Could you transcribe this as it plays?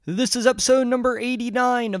This is episode number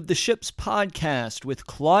 89 of the Ships Podcast with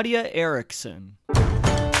Claudia Erickson.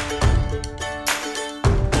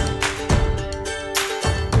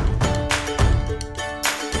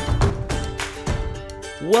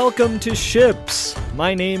 Welcome to Ships.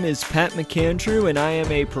 My name is Pat McAndrew, and I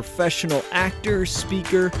am a professional actor,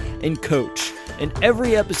 speaker, and coach. In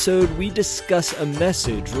every episode, we discuss a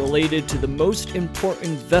message related to the most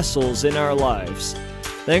important vessels in our lives.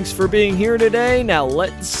 Thanks for being here today. Now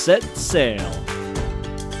let's set sail.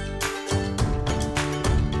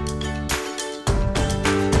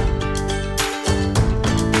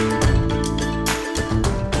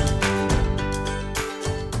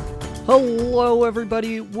 Hello,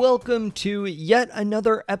 everybody. Welcome to yet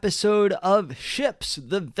another episode of Ships,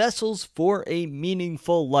 the Vessels for a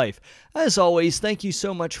Meaningful Life. As always, thank you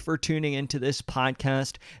so much for tuning into this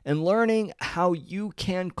podcast and learning how you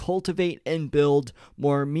can cultivate and build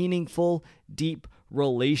more meaningful, deep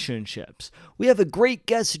relationships. We have a great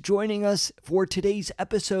guest joining us for today's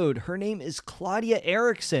episode. Her name is Claudia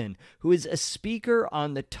Erickson, who is a speaker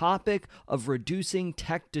on the topic of reducing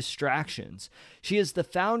tech distractions. She is the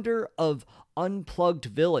founder of Unplugged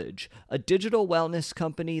Village, a digital wellness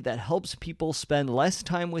company that helps people spend less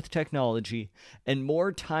time with technology and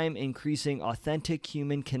more time increasing authentic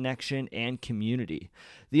human connection and community.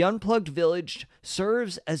 The Unplugged Village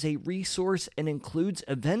serves as a resource and includes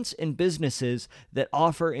events and businesses that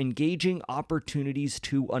offer engaging opportunities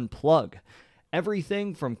to unplug.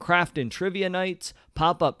 Everything from craft and trivia nights,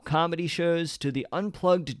 pop-up comedy shows, to the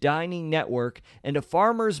Unplugged Dining Network and a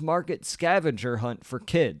farmer's market scavenger hunt for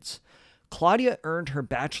kids. Claudia earned her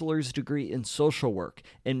bachelor's degree in social work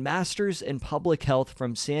and master's in public health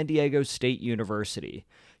from San Diego State University.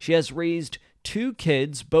 She has raised 2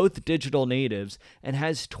 kids, both digital natives, and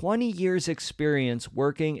has 20 years experience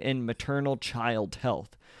working in maternal child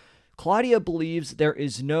health. Claudia believes there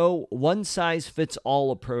is no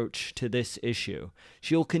one-size-fits-all approach to this issue.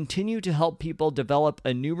 She will continue to help people develop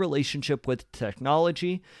a new relationship with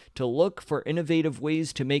technology, to look for innovative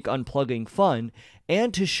ways to make unplugging fun,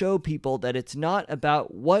 and to show people that it's not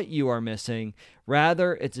about what you are missing,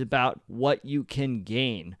 rather it's about what you can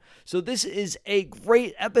gain. So this is a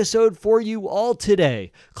great episode for you all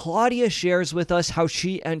today. Claudia shares with us how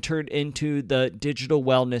she entered into the digital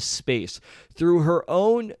wellness space through her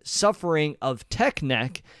own suffering of tech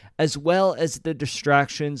neck, as well as the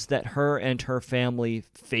distractions that her and her family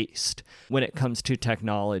faced when it comes to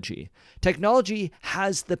technology. Technology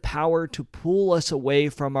has the power to pull us away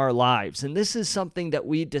from our lives, and this is something that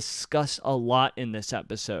we discuss a lot in this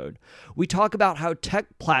episode. We talk about how tech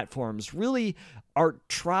platforms really are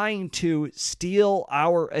trying to steal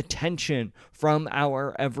our attention from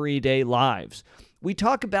our everyday lives. We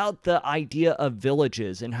talk about the idea of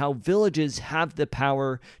villages and how villages have the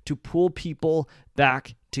power to pull people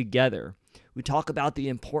back together. We talk about the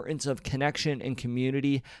importance of connection and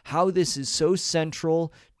community, how this is so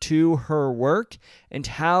central to her work, and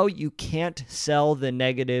how you can't sell the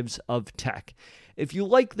negatives of tech. If you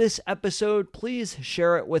like this episode, please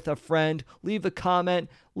share it with a friend, leave a comment,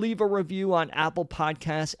 leave a review on Apple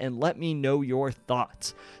Podcasts, and let me know your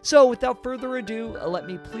thoughts. So without further ado, let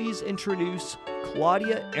me please introduce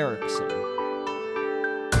Claudia Erickson.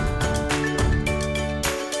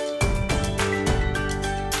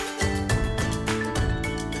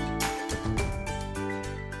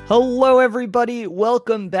 Hello, everybody.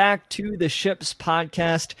 Welcome back to the Ships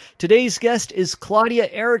Podcast. Today's guest is Claudia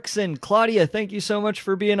Erickson. Claudia, thank you so much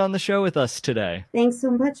for being on the show with us today. Thanks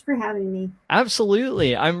so much for having me.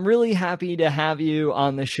 Absolutely. I'm really happy to have you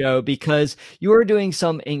on the show because you are doing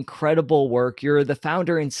some incredible work. You're the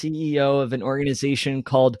founder and CEO of an organization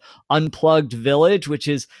called Unplugged Village, which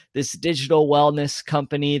is this digital wellness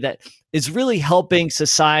company that is really helping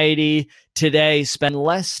society today spend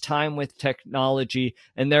less time with technology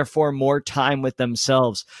and therefore more time with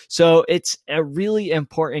themselves. So it's a really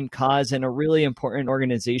important cause and a really important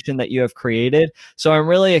organization that you have created. So I'm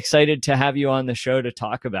really excited to have you on the show to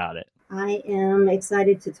talk about it. I am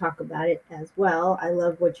excited to talk about it as well. I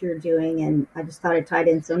love what you're doing, and I just thought it tied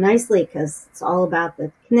in so nicely because it's all about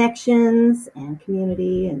the connections and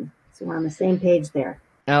community, and so we're on the same page there.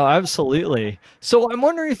 Oh, absolutely. So I'm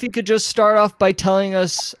wondering if you could just start off by telling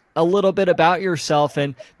us a little bit about yourself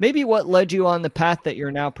and maybe what led you on the path that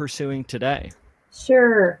you're now pursuing today.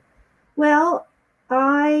 Sure. Well,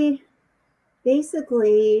 I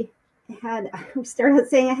basically I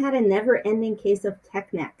had a never-ending case of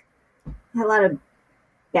tech neck. I had a lot of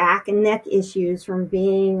back and neck issues from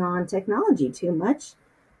being on technology too much.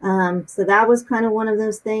 So that was kind of one of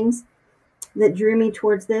those things that drew me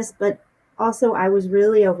towards this. But also I was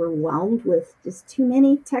really overwhelmed with just too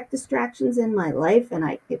many tech distractions in my life,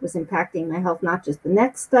 and it was impacting my health, not just the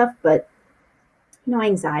neck stuff, but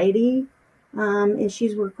anxiety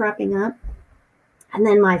issues were cropping up. And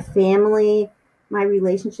then my family, my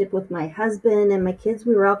relationship with my husband and my kids,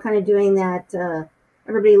 we were all kind of doing that.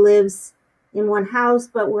 Everybody lives in one house,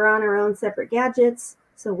 but we're on our own separate gadgets.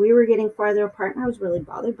 So we were getting farther apart, and I was really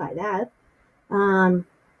bothered by that.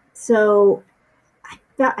 So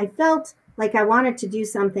I felt like I wanted to do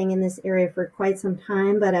something in this area for quite some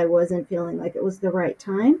time, but I wasn't feeling like it was the right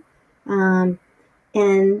time.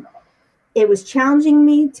 And it was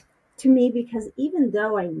challenging to me because even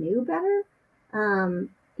though I knew better,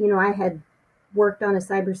 I had worked on a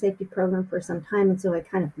cyber safety program for some time, and so I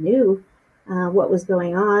kind of knew what was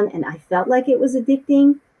going on, and I felt like it was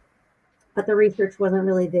addicting, but the research wasn't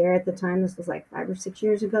really there at the time. This was like 5 or 6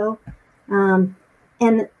 years ago.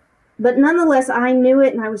 But nonetheless, I knew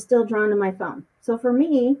it, and I was still drawn to my phone. So for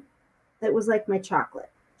me, it was like my chocolate.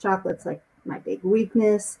 Chocolate's like my big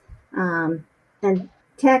weakness. And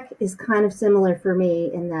tech is kind of similar for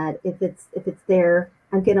me in that if it's there,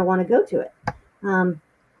 I'm going to want to go to it.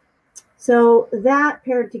 So that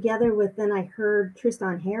paired together with, then I heard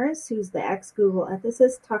Tristan Harris, who's the ex-Google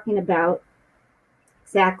ethicist, talking about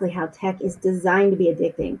exactly how tech is designed to be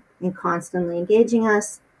addicting and constantly engaging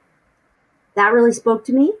us. That really spoke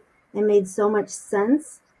to me and made so much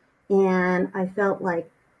sense. And I felt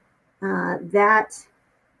like that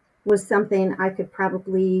was something I could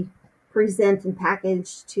probably present and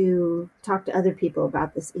package to talk to other people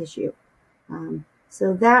about this issue.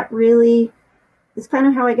 So that really is kind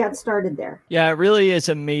of how I got started there. Yeah, it really is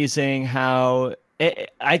amazing how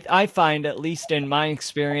I find, at least in my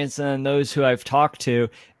experience and those who I've talked to,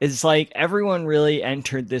 is like everyone really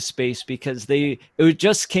entered this space because it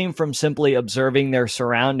just came from simply observing their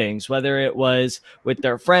surroundings, whether it was with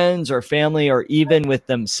their friends or family or even with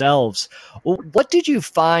themselves. What did you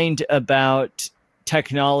find about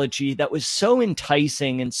technology that was so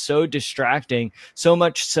enticing and so distracting, so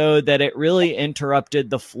much so that it really interrupted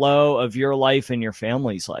the flow of your life and your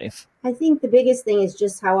family's life? I think the biggest thing is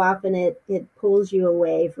just how often it pulls you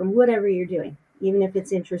away from whatever you're doing, even if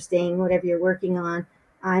it's interesting, whatever you're working on.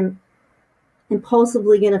 I'm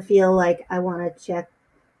impulsively going to feel like I want to check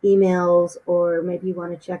emails, or maybe you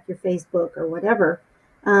want to check your Facebook or whatever.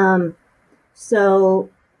 So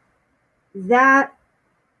that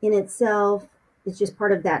in itself is just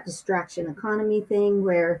part of that distraction economy thing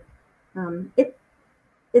where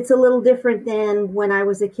it's a little different than when I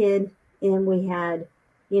was a kid and we had,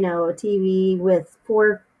 a TV with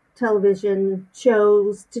 4 television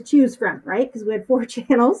shows to choose from, right? Because we had 4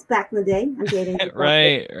 channels back in the day. I'm dating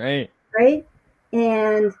right.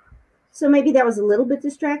 And so maybe that was a little bit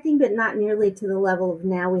distracting, but not nearly to the level of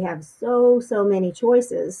now we have so many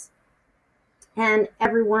choices. And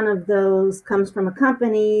every one of those comes from a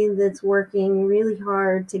company that's working really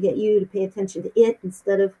hard to get you to pay attention to it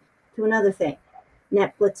instead of to another thing.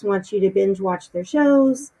 Netflix wants you to binge watch their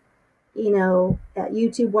shows.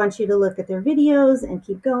 YouTube wants you to look at their videos and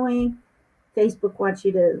keep going. Facebook wants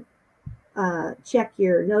you to check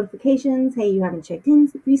your notifications. Hey, you haven't checked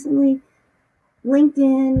in recently.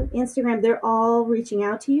 LinkedIn, Instagram, they're all reaching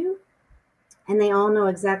out to you, and they all know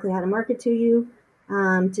exactly how to market to you,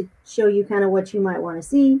 to show you kind of what you might want to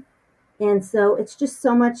see. And so it's just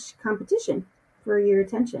so much competition for your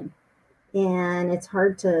attention. And it's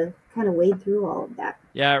hard to kind of wade through all of that.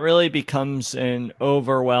 Yeah, it really becomes an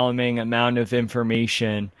overwhelming amount of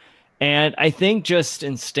information. And I think just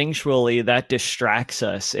instinctually that distracts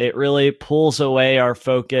us. It really pulls away our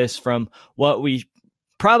focus from what we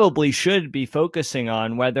probably should be focusing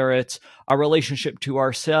on, whether it's our relationship to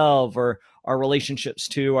ourselves or our relationships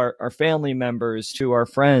to our family members, to our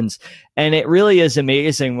friends. And it really is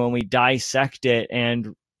amazing when we dissect it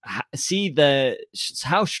and see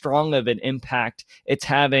how strong of an impact it's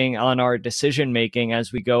having on our decision making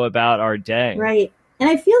as we go about our day. Right. And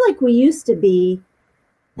I feel like we used to be,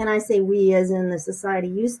 and I say we as in the society,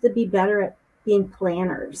 used to be better at being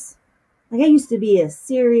planners. Like I used to be a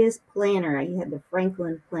serious planner. I had the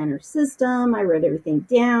Franklin planner system. I wrote everything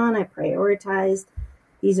down. I prioritized.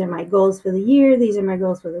 These are my goals for the year. These are my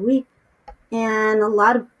goals for the week. And a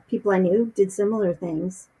lot of people I knew did similar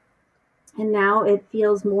things. And now it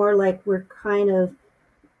feels more like we're kind of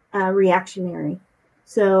reactionary.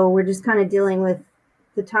 So we're just kind of dealing with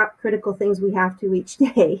the top critical things we have to each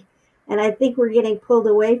day. And I think we're getting pulled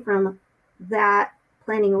away from that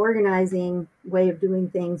planning, organizing way of doing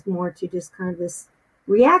things more to just kind of this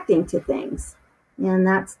reacting to things. And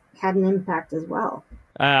that's had an impact as well.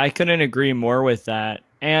 I couldn't agree more with that.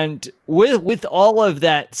 And with all of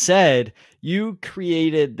that said, you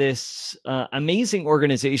created this amazing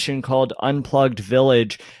organization called Unplugged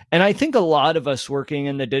Village. And I think a lot of us working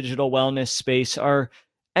in the digital wellness space are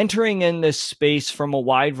entering in this space from a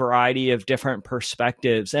wide variety of different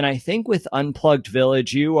perspectives. And I think with Unplugged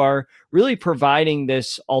Village, you are really providing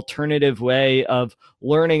this alternative way of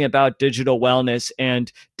learning about digital wellness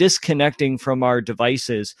and disconnecting from our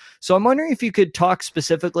devices. So I'm wondering if you could talk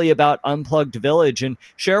specifically about Unplugged Village and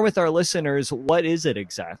share with our listeners, what is it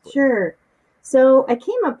exactly? Sure. So I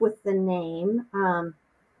came up with the name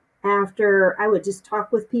after I would just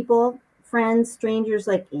talk with people, friends, strangers,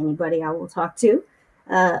 like anybody I will talk to,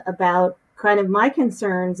 about kind of my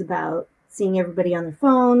concerns about seeing everybody on their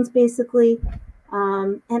phones, basically.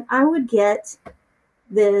 And I would get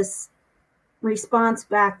this response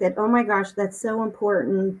back that, oh my gosh, that's so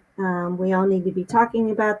important. We all need to be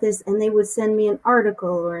talking about this. And they would send me an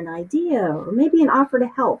article or an idea or maybe an offer to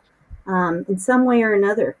help in some way or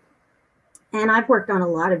another. And I've worked on a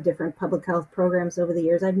lot of different public health programs over the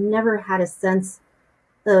years. I've never had a sense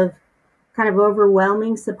of kind of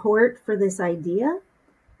overwhelming support for this idea.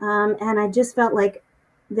 And I just felt like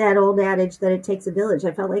that old adage that it takes a village.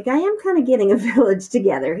 I felt like I am kind of getting a village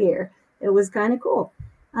together here. It was kind of cool.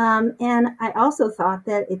 And I also thought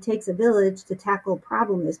that it takes a village to tackle a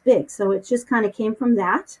problem this big. So it just kind of came from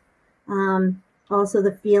that. Also,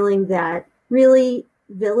 the feeling that really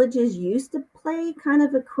villages used to play kind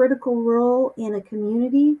of a critical role in a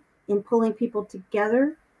community in pulling people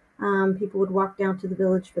together. People would walk down to the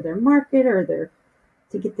village for their market or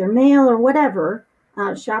to get their mail or whatever,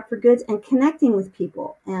 shop for goods and connecting with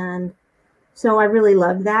people. And so I really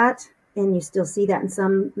love that. And you still see that in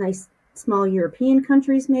some nice small European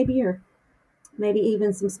countries, maybe, or maybe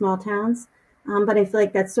even some small towns. But I feel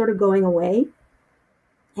like that's sort of going away.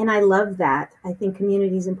 And I love that. I think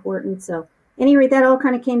community is important. So, anyway, that all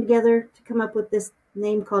kind of came together to come up with this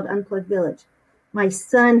name called Unplugged Village. My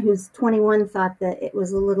son, who's 21, thought that it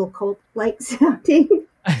was a little cult-like sounding.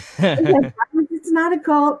 It's not a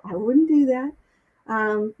cult. I wouldn't do that.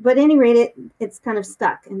 But at any rate, it's kind of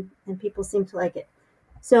stuck, and people seem to like it.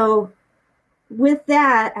 So with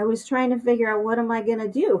that, I was trying to figure out, what am I going to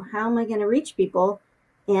do? How am I going to reach people?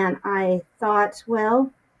 And I thought,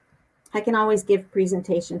 well, I can always give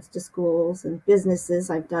presentations to schools and businesses.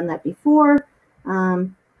 I've done that before.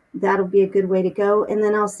 That'll be a good way to go. And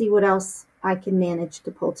then I'll see what else I can manage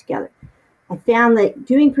to pull together. I found that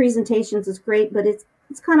doing presentations is great, but it's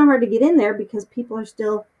kind of hard to get in there because people are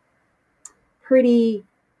still pretty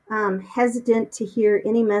hesitant to hear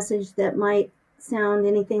any message that might sound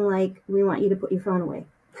anything like, we want you to put your phone away.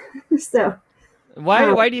 So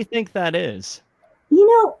why do you think that is?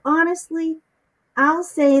 Honestly, I'll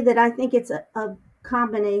say that I think it's a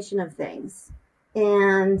combination of things.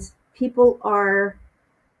 And people are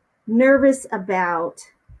nervous about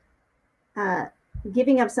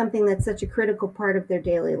giving up something that's such a critical part of their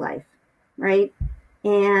daily life, right?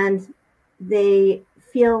 And they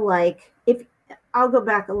feel like, if I'll go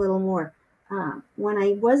back a little more, when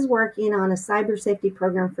I was working on a cyber safety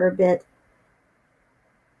program for a bit,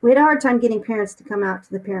 we had a hard time getting parents to come out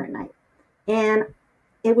to the parent night. And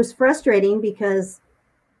it was frustrating because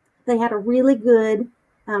they had a really good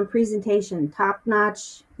presentation,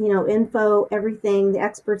 top-notch, info, everything, the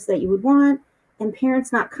experts that you would want, and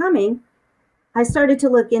parents not coming. I started to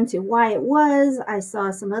look into why it was. I saw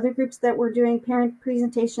some other groups that were doing parent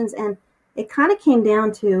presentations, and it kind of came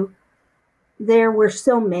down to, there were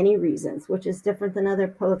so many reasons, which is different than other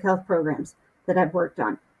public health programs that I've worked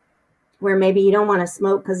on, where maybe you don't want to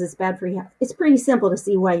smoke because it's bad for your health. It's pretty simple to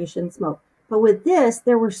see why you shouldn't smoke. But with this,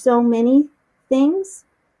 there were so many things.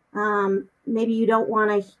 Maybe you don't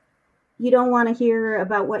want to hear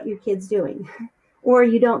about what your kid's doing, or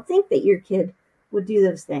you don't think that your kid would do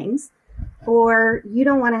those things, or you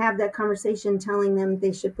don't want to have that conversation telling them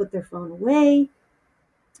they should put their phone away.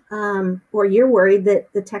 Or you're worried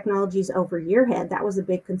that the technology is over your head. That was a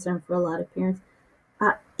big concern for a lot of parents.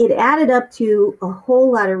 It added up to a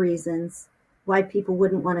whole lot of reasons why people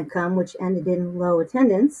wouldn't want to come, which ended in low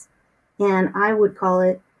attendance. And I would call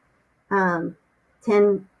it 10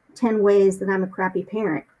 ways that I'm a crappy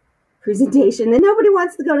parent presentation. And nobody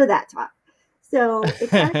wants to go to that talk. So it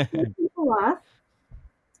kind of threw people off.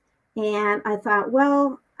 And I thought,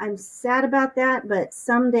 well, I'm sad about that, but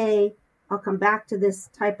someday I'll come back to this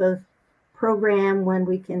type of program when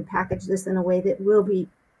we can package this in a way that will be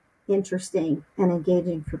interesting and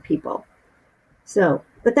engaging for people. So,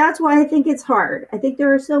 but that's why I think it's hard. I think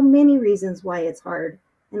there are so many reasons why it's hard.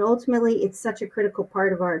 And ultimately, it's such a critical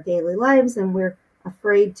part of our daily lives, and we're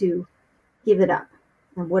afraid to give it up.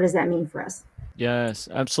 And what does that mean for us? Yes,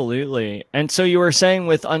 absolutely. And so you were saying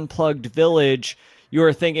with Unplugged Village, you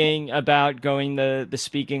were thinking about going the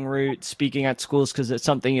speaking route, speaking at schools because it's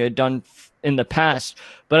something you had done in the past.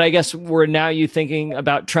 But I guess were now you thinking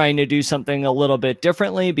about trying to do something a little bit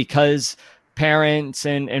differently because parents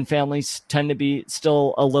and families tend to be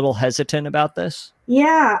still a little hesitant about this?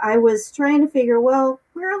 Yeah, I was trying to figure, well,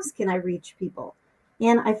 where else can I reach people?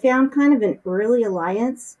 And I found kind of an early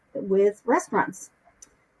alliance with restaurants.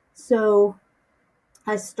 So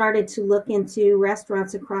I started to look into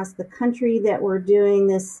restaurants across the country that were doing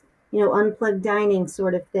this, unplugged dining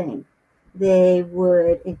sort of thing. They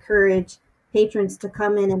would encourage patrons to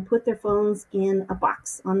come in and put their phones in a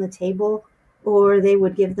box on the table, or they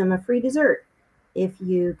would give them a free dessert if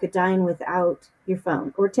you could dine without your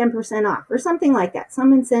phone, or 10% off, or something like that.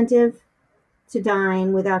 Some incentive to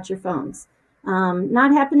dine without your phones.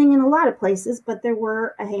 Not happening in a lot of places, but there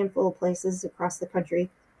were a handful of places across the country.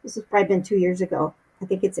 This has probably been 2 years ago. I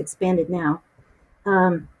think it's expanded now.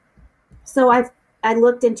 Um, so I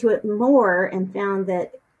looked into it more and found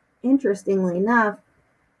that, interestingly enough,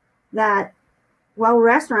 that while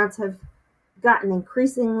restaurants have gotten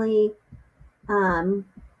increasingly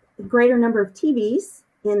greater number of TVs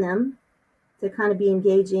in them to kind of be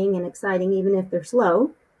engaging and exciting, even if they're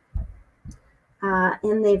slow,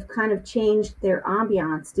 and they've kind of changed their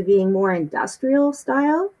ambiance to being more industrial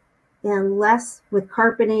style and less with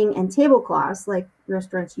carpeting and tablecloths like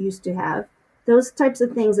restaurants used to have. Those types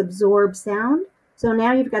of things absorb sound. So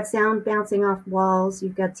now you've got sound bouncing off walls,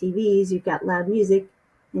 you've got TVs, you've got loud music,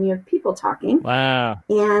 and you have people talking. Wow.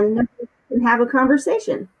 And nobody can have a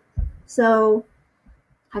conversation. So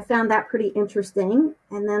I found that pretty interesting.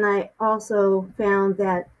 And then I also found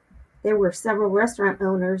that there were several restaurant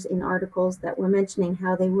owners in articles that were mentioning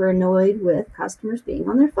how they were annoyed with customers being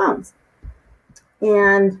on their phones.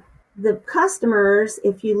 And the customers,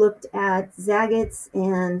 if you looked at Zagat's,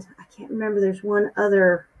 and I can't remember, there's one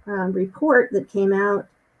other report that came out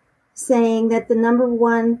saying that the number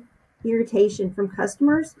one irritation from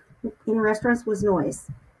customers in restaurants was noise.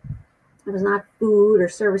 It was not food or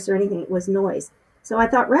service or anything, it was noise. So I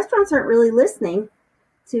thought restaurants aren't really listening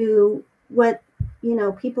to what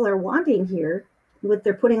people are wanting here with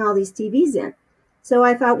they're putting all these TVs in. So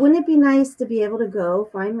I thought, wouldn't it be nice to be able to go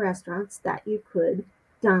find restaurants that you could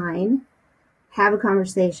dine, have a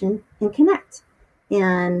conversation, and connect?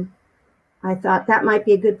 And I thought that might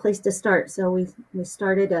be a good place to start. So we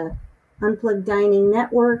started a Unplugged Dining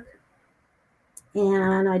network,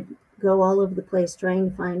 and I'd go all over the place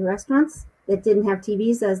trying to find restaurants that didn't have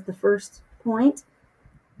TVs as the first point,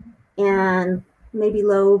 and maybe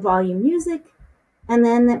low volume music, and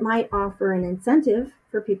then that might offer an incentive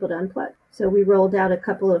for people to unplug. So we rolled out a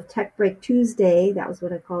couple of Tech Break Tuesday, that was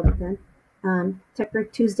what I called it then, Tech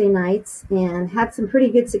Break Tuesday nights, and had some pretty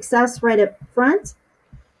good success right up front.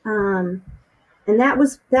 And that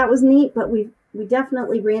was neat, but we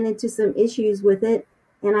definitely ran into some issues with it,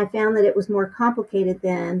 and I found that it was more complicated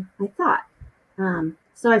than I thought.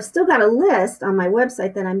 So I've still got a list on my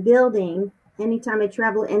website that I'm building. Anytime I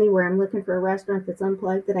travel anywhere, I'm looking for a restaurant that's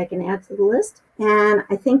unplugged that I can add to the list. And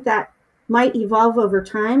I think that might evolve over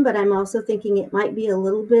time, but I'm also thinking it might be a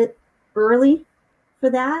little bit early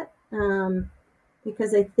for that,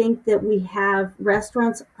 because I think that we have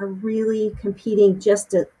restaurants are really competing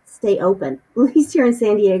just to stay open, at least here in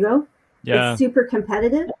San Diego. Yeah. It's super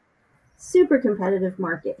competitive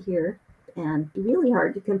market here, and really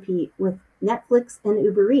hard to compete with Netflix and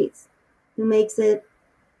Uber Eats, who makes it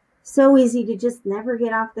so easy to just never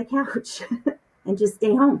get off the couch and just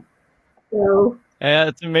stay home. So yeah,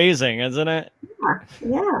 it's amazing, isn't it?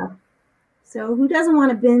 Yeah. So who doesn't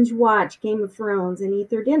want to binge watch Game of Thrones and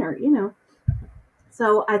eat their dinner,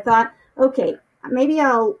 So I thought, okay, maybe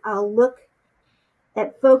I'll look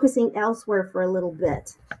at focusing elsewhere for a little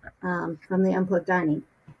bit from the Unplugged Dining.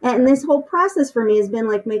 And this whole process for me has been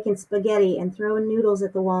like making spaghetti and throwing noodles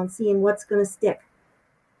at the wall and seeing what's going to stick.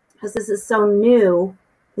 Because this is so new,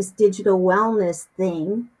 this digital wellness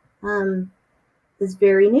thing is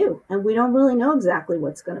very new, and we don't really know exactly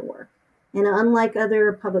what's going to work. And unlike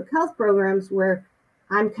other public health programs where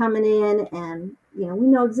I'm coming in and, we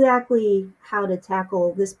know exactly how to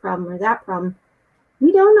tackle this problem or that problem,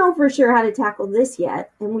 we don't know for sure how to tackle this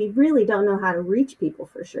yet, and we really don't know how to reach people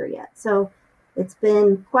for sure yet. So it's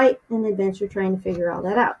been quite an adventure trying to figure all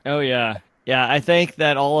that out. Oh, yeah. Yeah, I think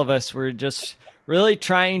that all of us were just really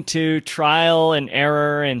trying to trial and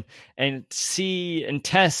error and see and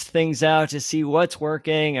test things out to see what's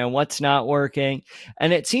working and what's not working.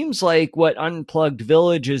 And it seems like what Unplugged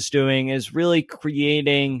Village is doing is really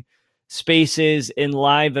creating spaces in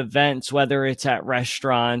live events, whether it's at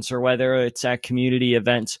restaurants or whether it's at community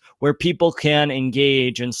events, where people can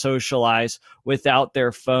engage and socialize without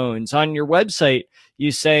their phones. On your website,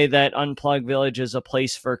 you say that Unplug Village is a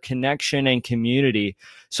place for connection and community.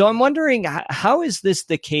 So I'm wondering, how is this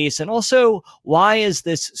the case? And also, why is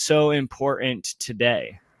this so important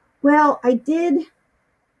today? Well, I did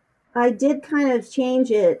kind of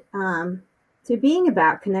change it to being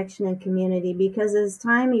about connection and community, because as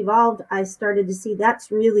time evolved, I started to see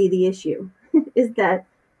that's really the issue, is that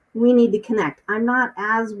we need to connect. I'm not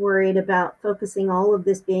as worried about focusing all of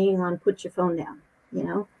this being on put your phone down, you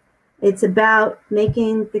know. It's about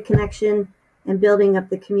making the connection and building up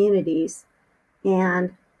the communities.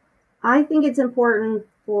 And I think it's important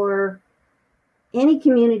for any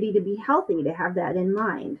community to be healthy, to have that in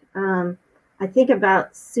mind. I think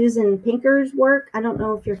about Susan Pinker's work. I don't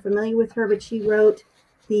know if you're familiar with her, but she wrote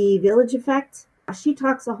The Village Effect. She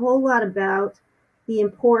talks a whole lot about the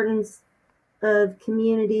importance of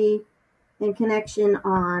community and connection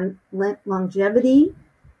on longevity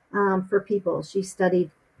for people. She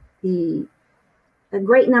studied a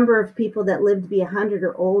great number of people that lived to be 100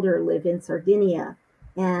 or older live in Sardinia.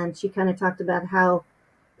 And she kind of talked about how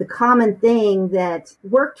the common thing that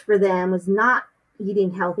worked for them was not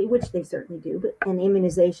eating healthy, which they certainly do, and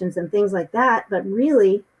immunizations and things like that. But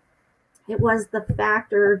really, it was the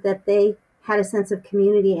factor that they had a sense of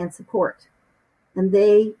community and support. And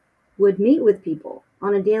they would meet with people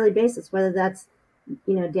on a daily basis, whether that's,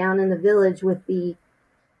 down in the village with the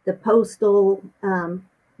postal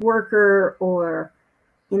worker, or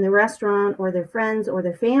in the restaurant, or their friends or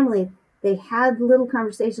their family. They had little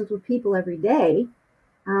conversations with people every day.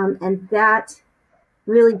 And that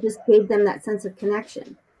really just gave them that sense of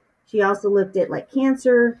connection. She also looked at like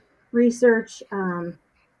cancer research, and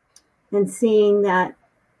seeing that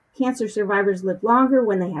cancer survivors lived longer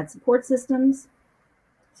when they had support systems.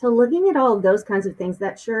 So looking at all of those kinds of things,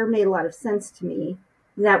 that sure made a lot of sense to me,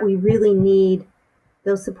 that we really need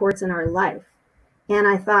those supports in our life. And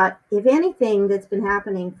I thought, if anything that's been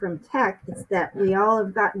happening from tech, it's that we all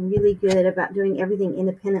have gotten really good about doing everything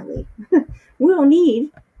independently. We don't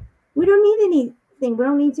need anything. We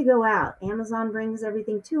don't need to go out. Amazon brings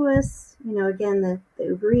everything to us. Again, the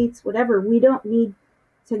Uber Eats, whatever. We don't need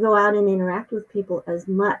to go out and interact with people as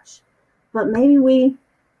much. But maybe we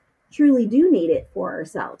truly do need it for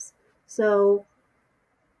ourselves. So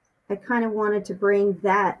I kind of wanted to bring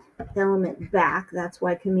that element back. That's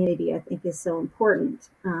why community, I think, is so important,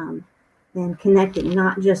 and connecting,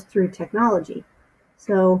 not just through technology.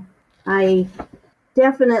 So I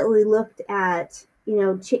definitely looked at,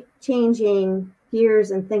 changing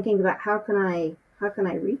gears and thinking about how can I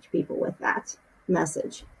reach people with that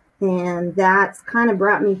message. And that's kind of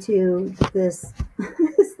brought me to this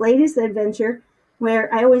this latest adventure,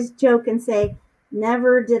 where I always joke and say,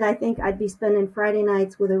 never did I think I'd be spending Friday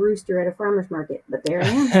nights with a rooster at a farmer's market, but there I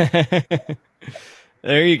am.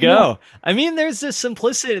 There you go. Yeah. I mean, there's this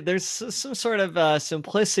simplicity. There's some sort of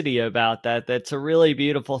simplicity about that. That's a really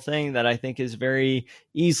beautiful thing that I think is very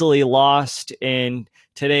easily lost in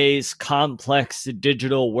today's complex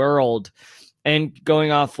digital world. And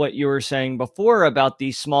going off what you were saying before about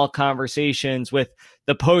these small conversations with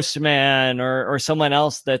the postman or someone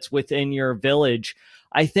else that's within your village,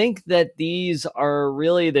 I think that these are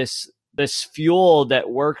really this fuel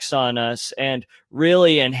that works on us and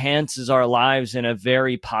really enhances our lives in a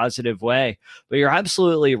very positive way. But you're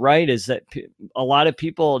absolutely right, is that a lot of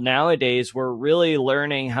people nowadays, we're really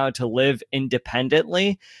learning how to live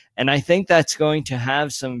independently. And I think that's going to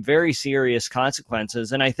have some very serious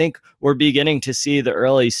consequences. And I think we're beginning to see the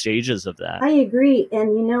early stages of that. I agree.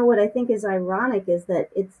 And what I think is ironic is that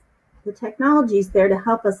the technology is there to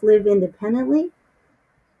help us live independently.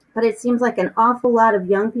 But it seems like an awful lot of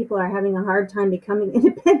young people are having a hard time becoming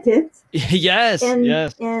independent. Yes,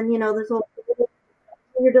 yes. And there's a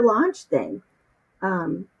year to launch thing.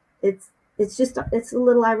 It's a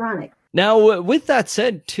little ironic. Now, with that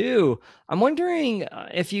said, too, I'm wondering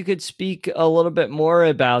if you could speak a little bit more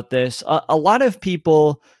about this. A lot of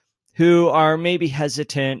people who are maybe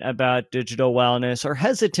hesitant about digital wellness or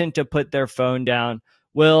hesitant to put their phone down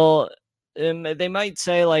they might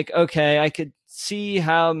say like, okay, I could see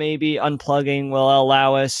how maybe unplugging will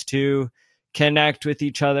allow us to connect with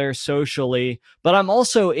each other socially, but I'm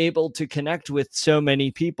also able to connect with so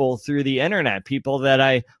many people through the internet, people that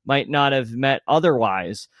I might not have met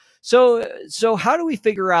otherwise. So how do we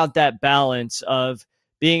figure out that balance of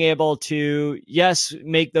being able to, yes,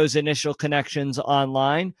 make those initial connections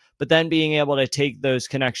online, but then being able to take those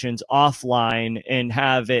connections offline and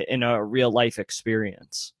have it in a real life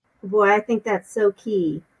experience? Boy, I think that's so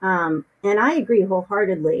key. And I agree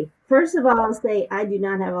wholeheartedly. First of all, I'll say I do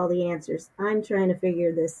not have all the answers. I'm trying to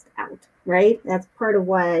figure this out, right? That's part of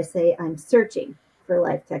why I say I'm searching for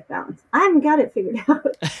life tech balance. I haven't got it figured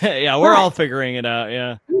out. Yeah, we're all figuring it out.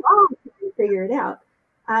 Yeah. We all can figure it out.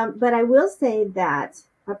 But I will say that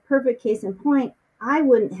a perfect case in point, I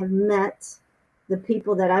wouldn't have met the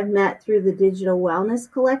people that I've met through the Digital Wellness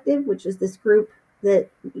Collective, which is this group that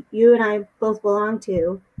you and I both belong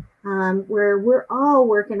to, where we're all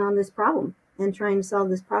working on this problem and trying to solve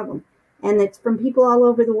this problem. And it's from people all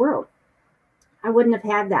over the world. I wouldn't have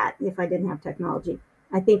had that if I didn't have technology.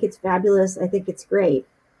 I think it's fabulous. I think it's great.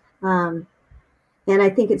 And I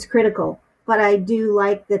think it's critical. But I do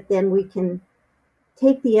like that then we can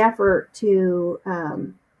take the effort to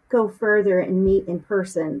go further and meet in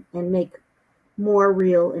person and make more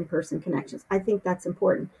real in-person connections. I think that's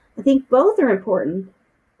important. I think both are important,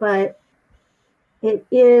 but it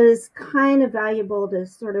is kind of valuable to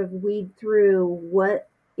sort of weed through what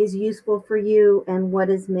is useful for you and what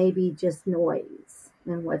is maybe just noise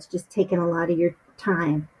and what's just taking a lot of your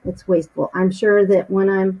time. It's wasteful. I'm sure that when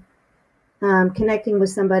I'm connecting with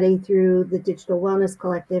somebody through the Digital Wellness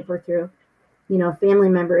Collective or through, a family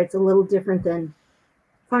member, it's a little different than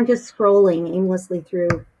if I'm just scrolling aimlessly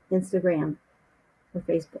through Instagram or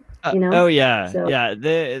Facebook, Oh yeah. So,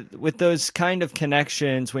 yeah. With those kind of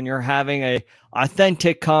connections, when you're having a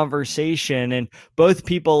authentic conversation and both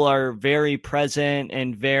people are very present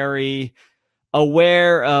and very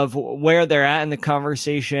aware of where they're at in the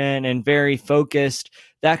conversation and very focused,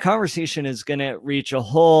 that conversation is going to reach a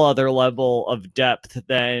whole other level of depth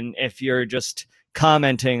than if you're just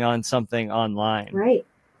commenting on something online. Right.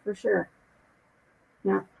 For sure.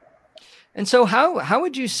 Yeah. And so how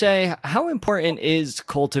would you say, how important is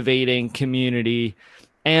cultivating community,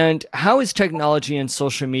 and how is technology and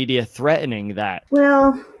social media threatening that?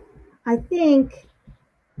 Well, I think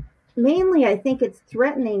it's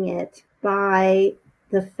threatening it by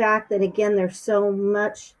the fact that, again, there's so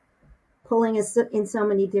much pulling us in so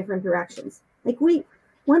many different directions. Like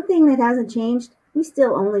one thing that hasn't changed, we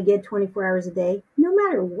still only get 24 hours a day, no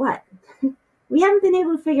matter what. We haven't been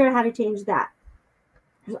able to figure out how to change that.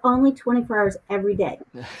 There's only 24 hours every day.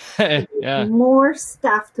 Yeah. More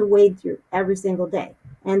stuff to wade through every single day.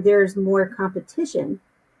 And there's more competition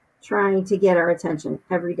trying to get our attention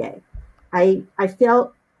every day. I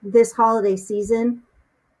felt this holiday season,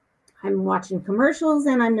 I'm watching commercials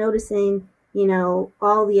and I'm noticing,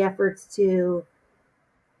 all the efforts to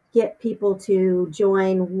get people to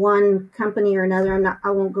join one company or another.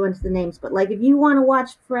 I won't go into the names, but like if you want to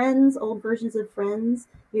watch Friends, old versions of Friends,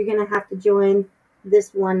 you're going to have to join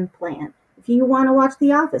this one plan. If you want to watch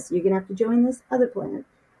The Office, you're going to have to join this other plan.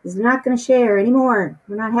 It's not going to share anymore.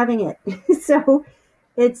 We're not having it. So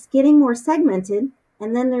it's getting more segmented,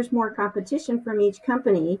 and then there's more competition from each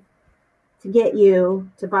company to get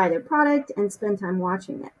you to buy their product and spend time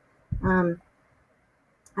watching it.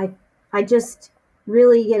 I just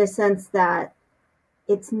really get a sense that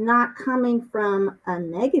it's not coming from a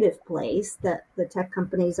negative place, that the tech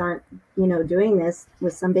companies aren't, doing this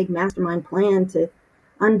with some big mastermind plan to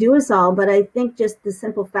undo us all. But I think just the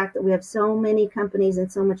simple fact that we have so many companies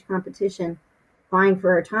and so much competition vying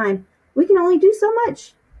for our time, we can only do so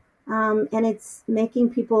much. And it's making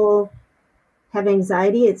people have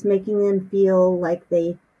anxiety. It's making them feel like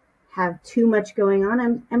they have too much going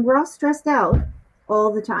on. And we're all stressed out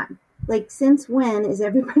all the time. Like, since when is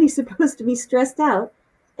everybody supposed to be stressed out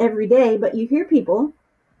every day? But you hear people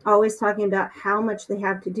always talking about how much they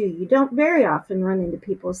have to do. You don't very often run into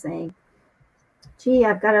people saying, gee,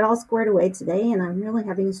 I've got it all squared away today and I'm really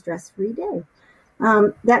having a stress-free day.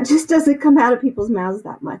 That just doesn't come out of people's mouths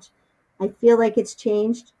that much. I feel like it's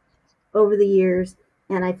changed over the years,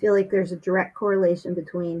 and I feel like there's a direct correlation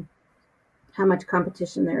between how much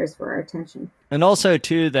competition there is for our attention. And also,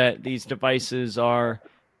 too, that these devices are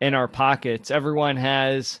in our pockets. Everyone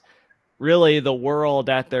has really the world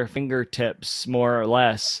at their fingertips, more or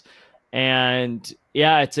less. And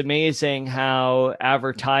yeah, it's amazing how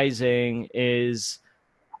advertising is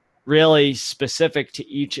really specific to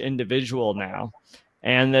each individual now.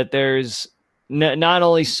 And that there's not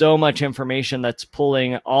only so much information that's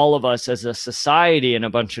pulling all of us as a society in a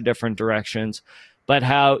bunch of different directions, but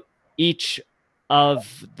how each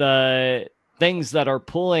of the things that are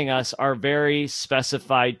pulling us are very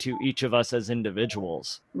specified to each of us as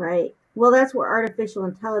individuals. Right. Well, that's where artificial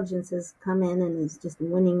intelligence has come in and is just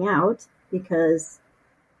winning out, because,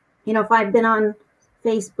 if I've been on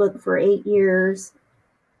Facebook for 8 years,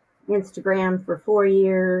 Instagram for 4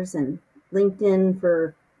 years, and LinkedIn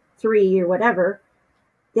for 3 or whatever,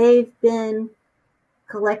 they've been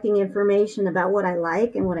collecting information about what I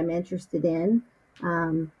like and what I'm interested in.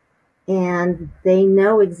 And they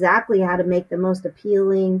know exactly how to make the most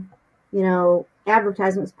appealing,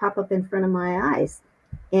 advertisements pop up in front of my eyes.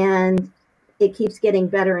 And it keeps getting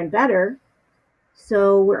better and better.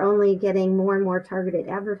 So we're only getting more and more targeted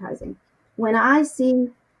advertising. When I see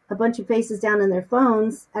a bunch of faces down on their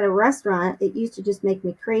phones at a restaurant, it used to just make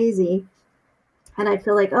me crazy. And I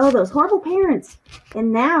feel like, oh, those horrible parents.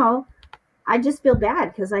 And now I just feel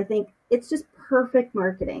bad because I think it's just perfect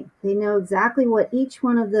marketing. They know exactly what each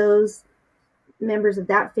one of those members of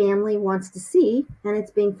that family wants to see, and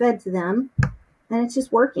it's being fed to them. And it's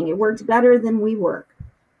just working. It works better than we work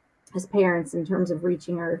as parents in terms of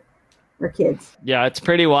reaching our kids. Yeah, it's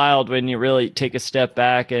pretty wild when you really take a step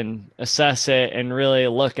back and assess it and really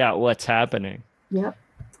look at what's happening. Yep.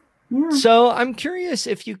 Yeah. So I'm curious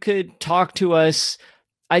if you could talk to us.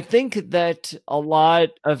 I think that a lot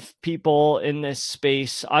of people in this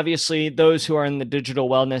space, obviously those who are in the Digital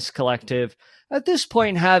Wellness Collective, at this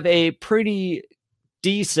point have a pretty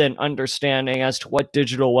decent understanding as to what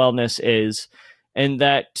digital wellness is, and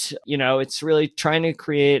that, it's really trying to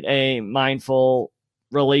create a mindful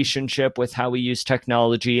relationship with how we use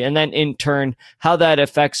technology, and then in turn, how that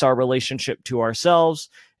affects our relationship to ourselves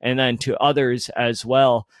and then to others as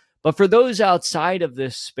well. But for those outside of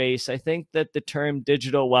this space, I think that the term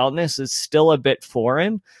digital wellness is still a bit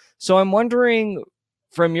foreign. So I'm wondering,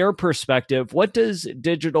 from your perspective, what does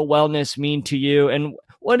digital wellness mean to you? And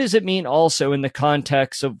what does it mean also in the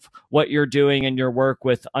context of what you're doing in your work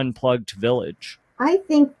with Unplugged Village? I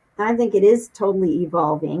think it is totally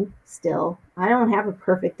evolving still. I don't have a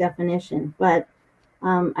perfect definition, but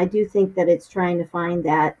I do think that it's trying to find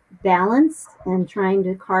that balance and trying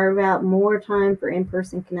to carve out more time for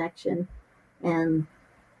in-person connection and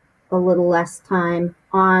a little less time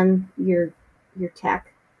on your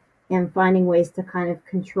tech, and finding ways to kind of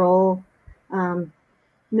control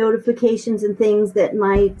notifications and things that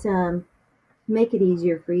might make it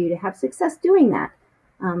easier for you to have success doing that.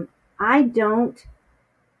 I don't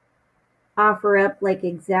offer up like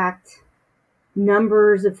exact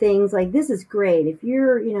numbers of things like this is great. If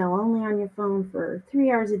you're, only on your phone for 3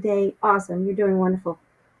 hours a day, awesome, you're doing wonderful.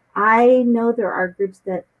 I know there are groups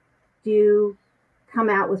that do come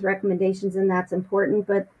out with recommendations, and that's important,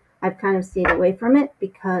 but I've kind of stayed away from it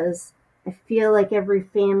because I feel like every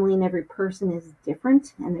family and every person is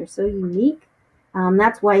different and they're so unique.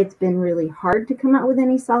 That's why it's been really hard to come out with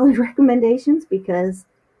any solid recommendations, because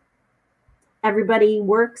everybody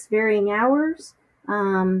works varying hours.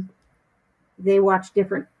 They watch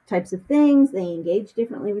different types of things. They engage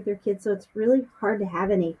differently with their kids. So it's really hard to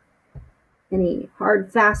have any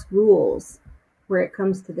hard, fast rules where it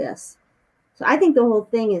comes to this. So I think the whole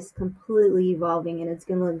thing is completely evolving, and it's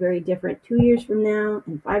going to look very different 2 years from now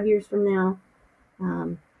and 5 years from now.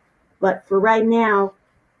 But for right now,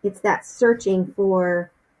 it's that searching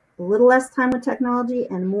for a little less time with technology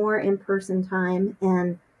and more in-person time.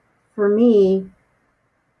 And for me,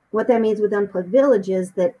 what that means with Unplugged Village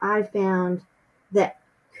is that I found that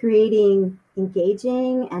creating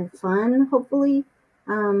engaging and fun, hopefully,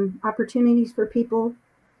 opportunities for people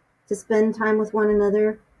to spend time with one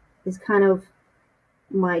another is kind of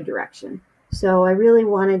my direction. So I really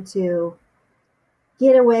wanted to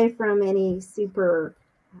get away from any super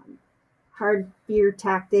hard fear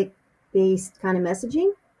tactic based kind of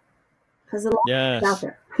messaging, because a lot is out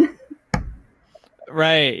there.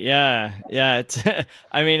 Right. Yeah. Yeah. It's,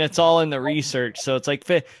 it's all in the research. So it's like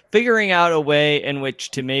figuring out a way in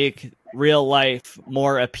which to make real life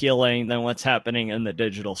more appealing than what's happening in the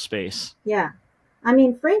digital space. Yeah.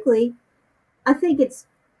 Frankly, I think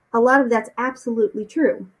a lot of that's absolutely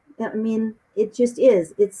true. It just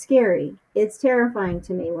is. It's scary. It's terrifying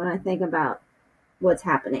to me when I think about what's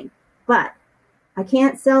happening. But I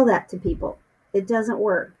can't sell that to people. It doesn't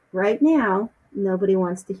work. Right now, nobody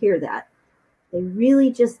wants to hear that. They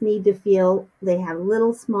really just need to feel they have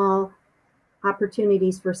little small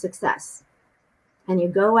opportunities for success. And you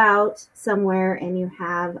go out somewhere and you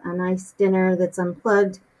have a nice dinner that's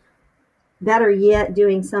unplugged. Better yet,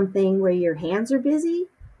 doing something where your hands are busy.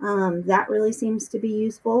 That really seems to be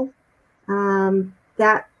useful.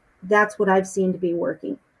 That's what I've seen to be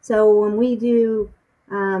working. So when we do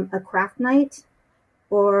a craft night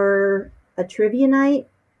or a trivia night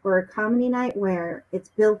or a comedy night where it's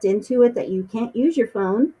built into it that you can't use your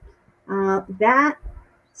phone, that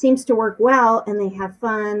seems to work well, and they have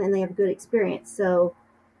fun and they have a good experience. So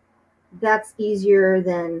that's easier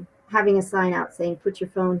than having a sign out saying, put your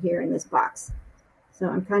phone here in this box. So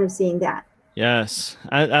I'm kind of seeing that. Yes,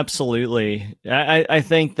 absolutely. I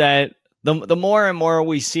think that the more and more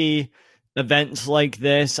we see events like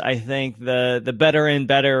this, I think the better and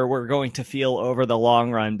better we're going to feel over the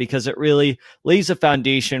long run, because it really lays a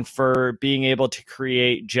foundation for being able to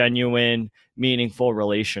create genuine, meaningful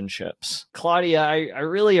relationships. Claudia, I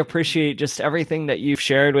really appreciate just everything that you've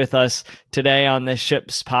shared with us today on this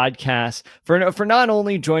Ships podcast, for not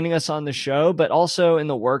only joining us on the show, but also in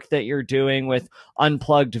the work that you're doing with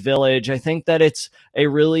Unplugged Village. I think that it's a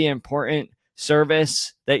really important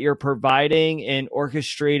service that you're providing in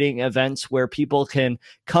orchestrating events where people can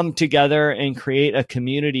come together and create a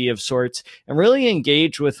community of sorts and really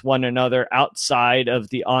engage with one another outside of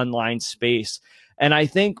the online space. And I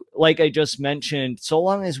think, like I just mentioned, so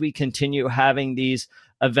long as we continue having these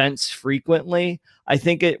events frequently, I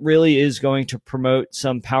think it really is going to promote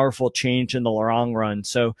some powerful change in the long run.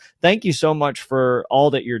 So thank you so much for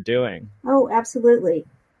all that you're doing. Oh, absolutely.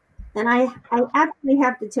 And I actually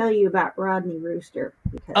have to tell you about Rodney Rooster,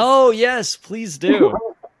 because Oh, yes, please do.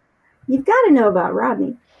 you've got to know about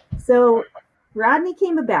Rodney. So Rodney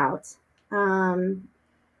came about,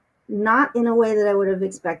 not in a way that I would have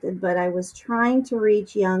expected, but I was trying to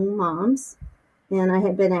reach young moms, and I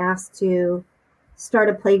had been asked to start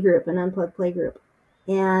a play group, an unplugged play group.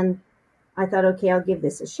 And I thought, okay, I'll give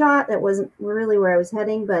this a shot. That wasn't really where I was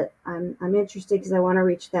heading, but I'm interested because I want to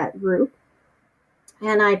reach that group.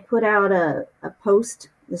 And I put out a post.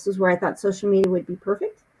 This is where I thought social media would be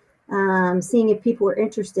perfect, seeing if people were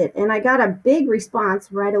interested. And I got a big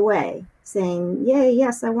response right away saying, yay,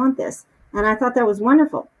 yes, I want this. And I thought that was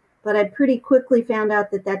wonderful. But I pretty quickly found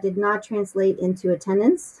out that that did not translate into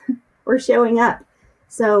attendance or showing up.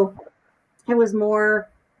 So it was more,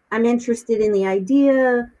 I'm interested in the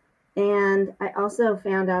idea. And I also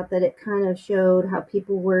found out that it kind of showed how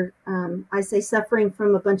people were, I say, suffering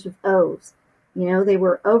from a bunch of O's. You know, they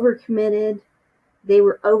were overcommitted, they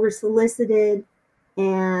were over-solicited,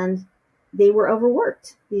 and they were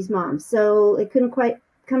overworked, these moms. So it couldn't quite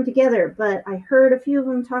come together. But I heard a few of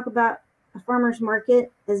them talk about a farmer's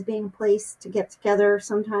market as being a place to get together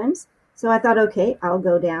sometimes. So I thought, okay, I'll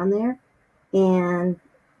go down there and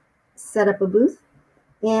set up a booth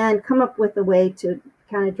and come up with a way to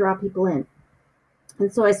kind of draw people in.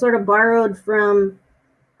 And so I sort of borrowed from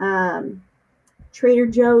Trader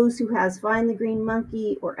Joe's, who has Find the Green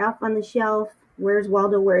Monkey, or Elf on the Shelf, Where's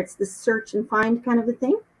Waldo, where it's the search and find kind of a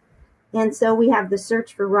thing. And so we have the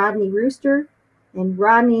search for Rodney Rooster. And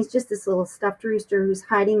Rodney's just this little stuffed rooster who's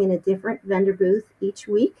hiding in a different vendor booth each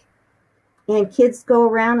week. And kids go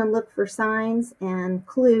around and look for signs and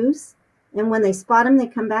clues. And when they spot him, they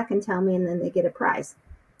come back and tell me, and then they get a prize.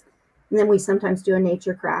 And then we sometimes do a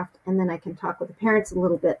nature craft, and then I can talk with the parents a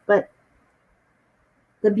little bit. But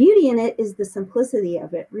the beauty in it is the simplicity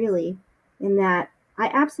of it, really, in that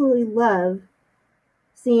I absolutely love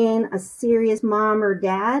seeing a serious mom or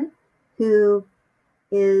dad who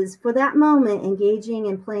is, for that moment, engaging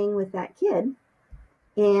and playing with that kid.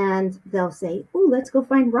 And they'll say, oh, let's go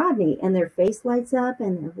find Rodney. And their face lights up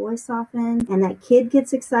and their voice softens. And that kid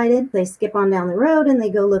gets excited. They skip on down the road and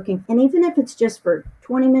they go looking. And even if it's just for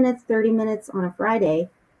 20 minutes, 30 minutes on a Friday,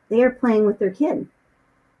 they are playing with their kid.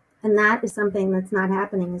 And that is something that's not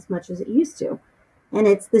happening as much as it used to. And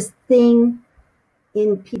it's this thing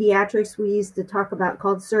in pediatrics we used to talk about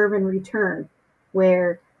called serve and return,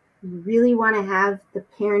 where you really want to have the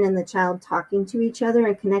parent and the child talking to each other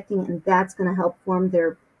and connecting, and that's going to help form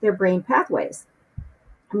their brain pathways.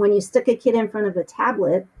 And when you stick a kid in front of a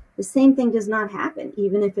tablet, the same thing does not happen,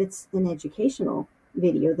 even if it's an educational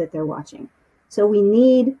video that they're watching. So we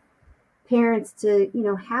need parents to,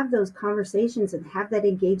 have those conversations and have that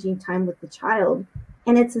engaging time with the child.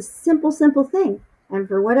 And it's a simple thing. And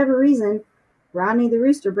for whatever reason, Rodney the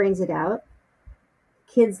Rooster brings it out.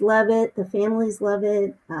 Kids love it. The families love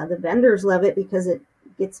it. The vendors love it because it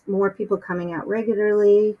gets more people coming out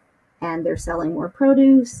regularly and they're selling more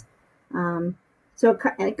produce. So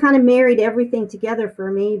it kind of married everything together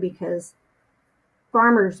for me, because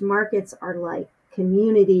farmers markets are like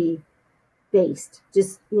community based,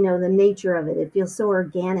 just, the nature of it. It feels so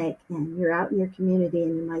organic, and you're out in your community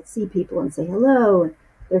and you might see people and say hello. And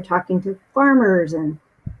they're talking to farmers and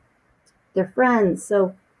their friends.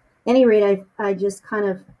 So at any rate, I just kind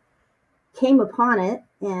of came upon it,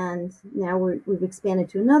 and now we've expanded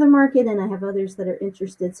to another market, and I have others that are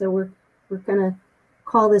interested. So we're going to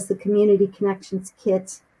call this the Community Connections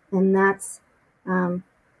Kit, and that's kind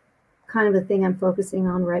of the thing I'm focusing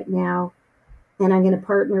on right now. And I'm going to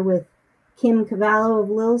partner with Kim Cavallo of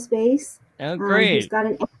Lil Space. Oh, great.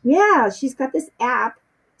 She's got this app.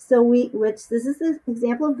 So this is an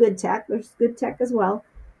example of good tech. There's good tech as well.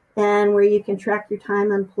 And where you can track your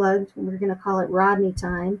time unplugged. And we're going to call it Rodney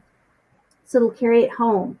time. So it'll carry it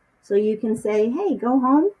home. So you can say, hey, go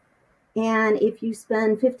home And if you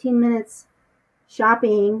spend 15 minutes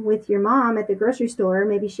shopping with your mom at the grocery store,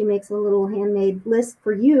 maybe she makes a little handmade list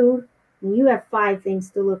for you, and you have 5 things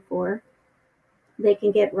to look for, they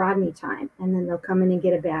can get Rodney time, and then they'll come in and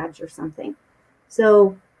get a badge or something.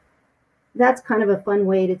 So that's kind of a fun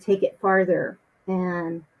way to take it farther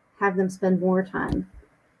and have them spend more time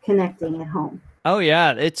connecting at home. Oh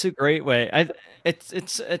yeah, it's a great way.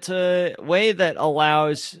 It's a way that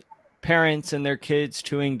allows parents and their kids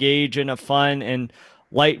to engage in a fun and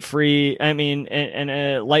light-free, in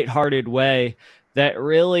a lighthearted way that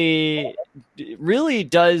really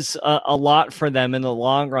does a lot for them in the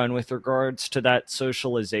long run with regards to that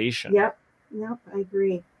socialization. Yep, I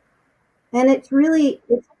agree. And it's really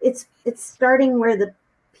it's starting where the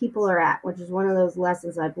people are at, which is one of those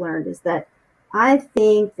lessons I've learned, is that I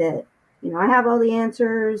think that, I have all the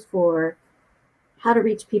answers for how to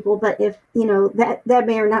reach people, but if, that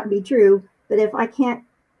may or not be true, but if I can't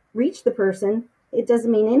reach the person, it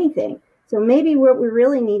doesn't mean anything. So maybe what we're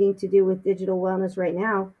really needing to do with digital wellness right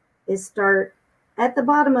now is start at the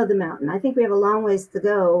bottom of the mountain. I think we have a long ways to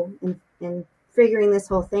go in figuring this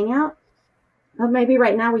whole thing out. But maybe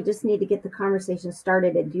right now we just need to get the conversation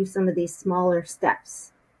started and do some of these smaller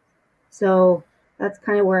steps. So that's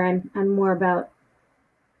kind of where I'm more about,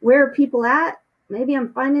 where are people at? Maybe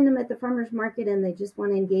I'm finding them at the farmer's market and they just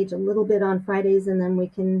want to engage a little bit on Fridays, and then we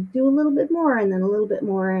can do a little bit more and then a little bit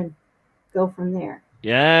more and go from there.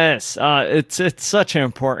 Yes, it's such an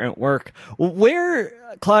important work.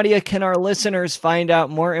 Where, Claudia, can our listeners find out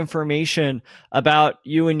more information about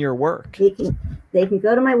you and your work? They can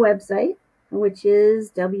go to my website, which is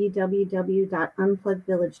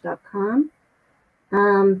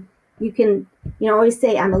www.unpluggedvillage.com. You can, always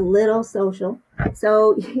say I'm a little social.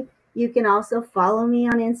 So you can also follow me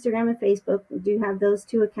on Instagram and Facebook. We do have those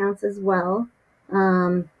 2 accounts as well.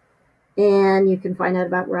 And you can find out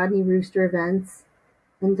about Rodney Rooster events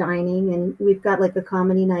and dining. And we've got like a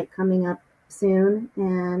comedy night coming up soon.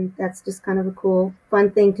 And that's just kind of a cool, fun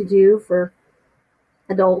thing to do for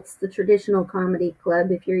adults. The traditional comedy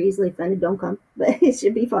club, if you're easily offended, don't come, but it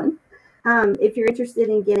should be fun. If you're interested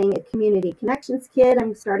in getting a community connections kit,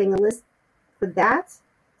 I'm starting a list for that.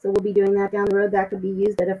 So we'll be doing that down the road. That could be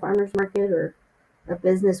used at a farmer's market or a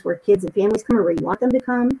business where kids and families come, or where you want them to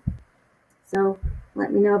come. So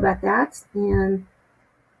let me know about that. And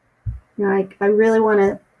I really want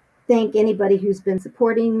to thank anybody who's been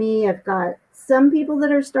supporting me. I've got some people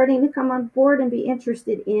that are starting to come on board and be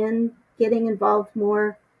interested in getting involved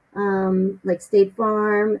more, like State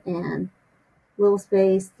Farm and Little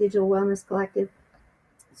Space, Digital Wellness Collective.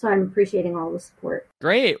 So I'm appreciating all the support.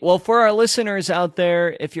 Great. Well, for our listeners out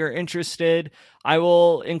there, if you're interested, I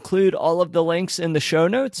will include all of the links in the show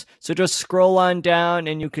notes. So just scroll on down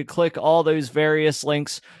and you could click all those various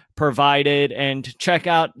links provided and check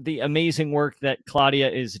out the amazing work that Claudia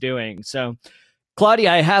is doing. So,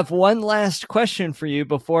 Claudia, I have one last question for you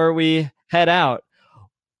before we head out.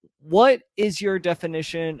 What is your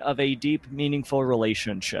definition of a deep, meaningful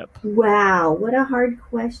relationship? Wow, what a hard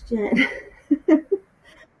question.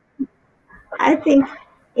 I think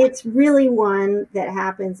it's really one that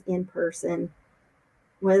happens in person,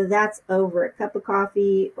 whether that's over a cup of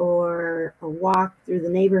coffee or a walk through the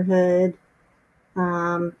neighborhood.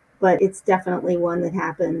 But it's definitely one that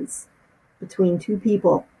happens between 2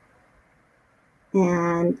 people.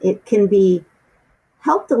 And it can be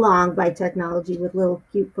helped along by technology with little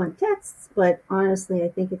cute fun texts, but honestly, I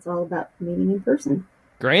think it's all about meeting in person.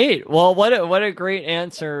 Great. Well, what a great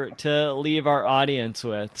answer to leave our audience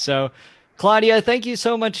with. So, Claudia, thank you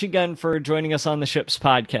so much again for joining us on the Ships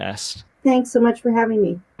podcast. Thanks so much for having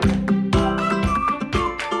me.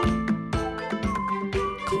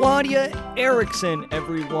 Claudia Erickson,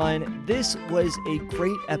 everyone. This was a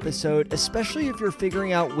great episode, especially if you're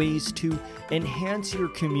figuring out ways to enhance your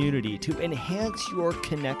community, to enhance your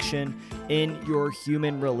connection in your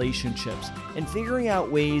human relationships, and figuring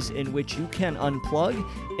out ways in which you can unplug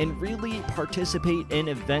and really participate in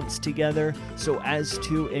events together so as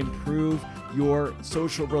to improve your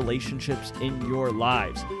social relationships in your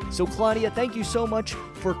lives. So, Claudia, thank you so much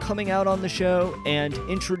for coming out on the show and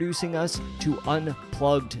introducing us to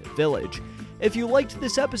Unplugged Village. If you liked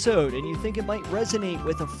this episode and you think it might resonate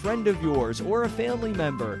with a friend of yours or a family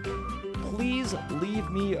member, please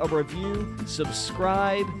leave me a review,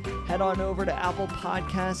 subscribe, head on over to Apple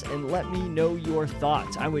Podcasts, and let me know your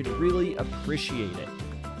thoughts. I would really appreciate it.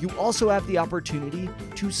 You also have the opportunity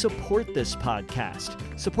to support this podcast.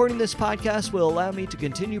 Supporting this podcast will allow me to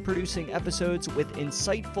continue producing episodes with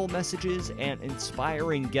insightful messages and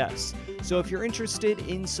inspiring guests. So if you're interested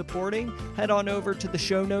in supporting, head on over to the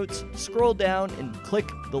show notes, scroll down, and click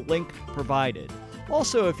the link provided.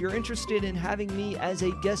 Also, if you're interested in having me as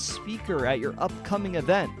a guest speaker at your upcoming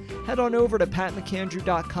event, head on over to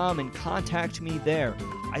patmcandrew.com and contact me there.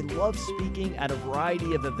 I love speaking at a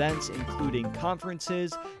variety of events, including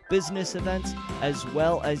conferences, business events, as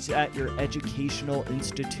well as at your educational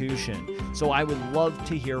institution. So I would love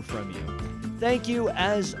to hear from you. Thank you,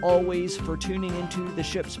 as always, for tuning into the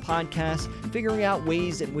Ships Podcast, figuring out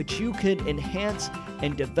ways in which you could enhance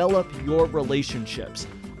and develop your relationships.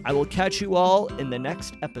 I will catch you all in the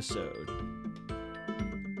next episode.